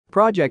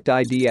Project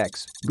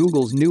IDX,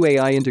 Google's new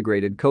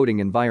AI-integrated coding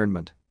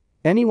environment.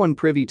 Anyone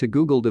privy to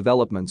Google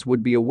developments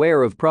would be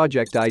aware of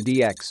Project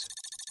IDX.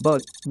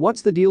 But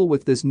what's the deal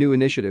with this new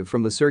initiative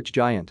from the search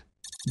giant?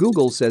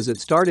 Google says it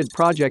started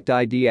Project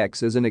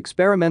IDX as an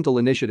experimental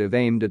initiative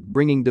aimed at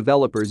bringing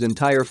developers'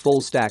 entire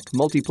full-stack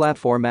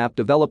multi-platform app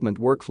development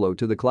workflow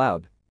to the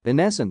cloud.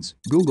 In essence,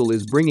 Google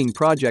is bringing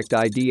Project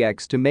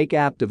IDX to make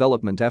app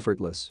development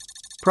effortless.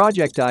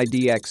 Project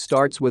IDX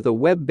starts with a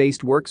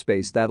web-based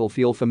workspace that'll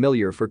feel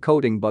familiar for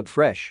coding but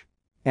fresh.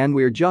 And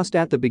we're just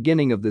at the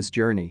beginning of this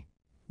journey.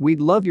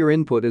 We'd love your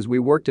input as we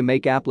work to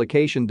make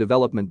application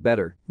development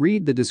better.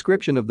 Read the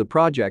description of the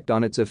project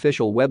on its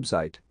official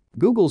website.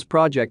 Google's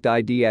Project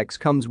IDX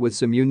comes with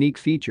some unique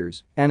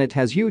features, and it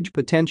has huge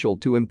potential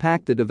to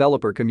impact the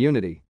developer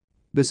community.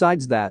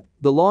 Besides that,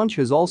 the launch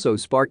has also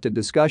sparked a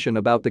discussion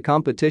about the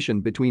competition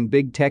between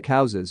big tech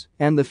houses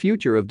and the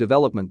future of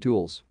development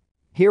tools.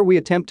 Here we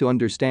attempt to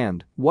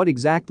understand what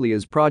exactly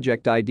is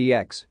Project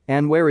IDX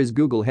and where is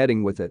Google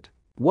heading with it.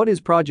 What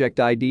is Project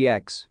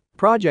IDX?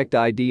 Project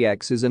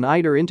IDX is an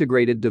IDE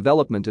integrated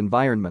development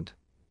environment.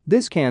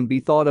 This can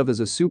be thought of as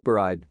a super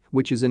IDE,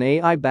 which is an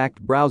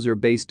AI-backed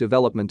browser-based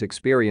development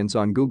experience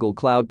on Google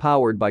Cloud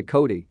powered by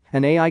Codey,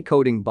 an AI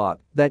coding bot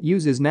that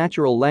uses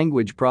natural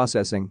language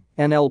processing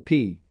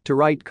 (NLP) to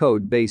write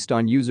code based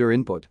on user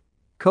input.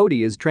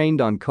 Codey is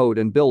trained on code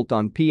and built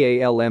on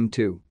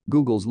PaLM2,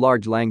 Google's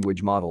large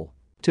language model.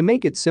 To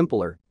make it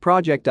simpler,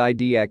 Project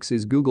IDX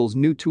is Google's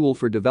new tool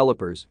for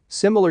developers,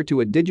 similar to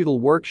a digital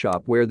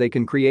workshop where they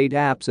can create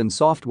apps and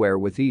software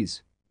with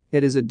ease.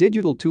 It is a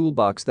digital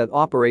toolbox that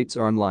operates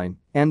online,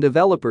 and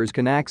developers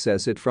can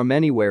access it from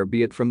anywhere,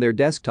 be it from their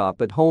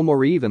desktop at home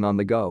or even on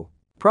the go.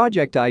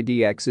 Project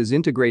IDX is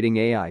integrating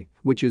AI,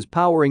 which is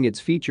powering its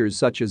features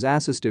such as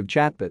assistive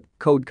chatbot,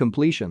 code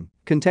completion,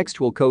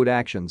 contextual code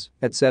actions,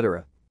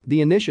 etc.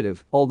 The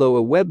initiative, although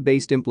a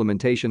web-based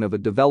implementation of a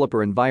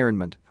developer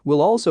environment, will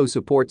also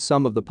support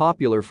some of the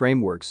popular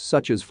frameworks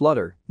such as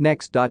Flutter,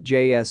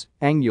 Next.js,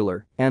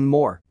 Angular, and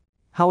more.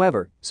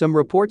 However, some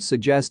reports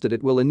suggest that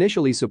it will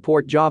initially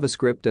support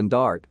JavaScript and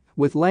Dart,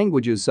 with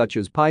languages such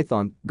as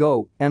Python,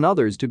 Go, and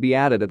others to be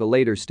added at a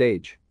later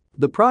stage.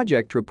 The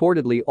project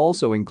reportedly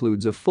also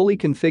includes a fully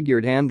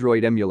configured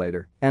Android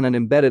emulator and an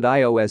embedded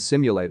iOS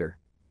simulator.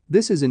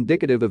 This is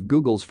indicative of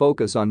Google's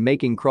focus on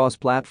making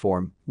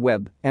cross-platform,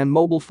 web, and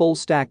mobile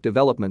full-stack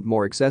development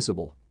more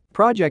accessible.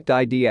 Project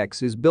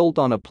IDX is built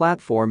on a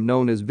platform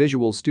known as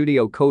Visual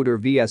Studio Code or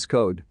VS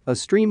Code, a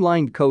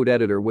streamlined code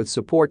editor with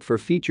support for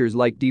features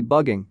like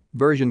debugging,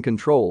 version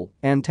control,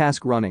 and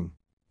task running.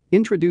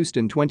 Introduced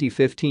in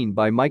 2015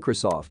 by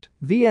Microsoft,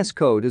 VS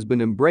Code has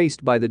been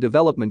embraced by the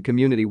development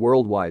community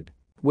worldwide.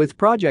 With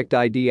Project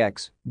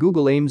IDX,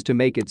 Google aims to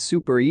make it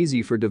super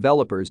easy for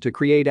developers to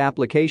create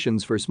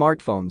applications for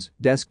smartphones,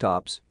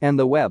 desktops, and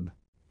the web.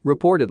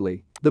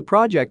 Reportedly, the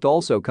project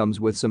also comes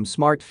with some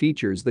smart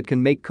features that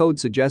can make code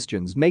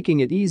suggestions, making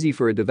it easy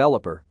for a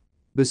developer.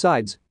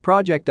 Besides,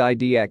 Project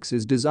IDX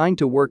is designed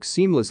to work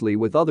seamlessly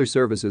with other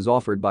services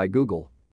offered by Google.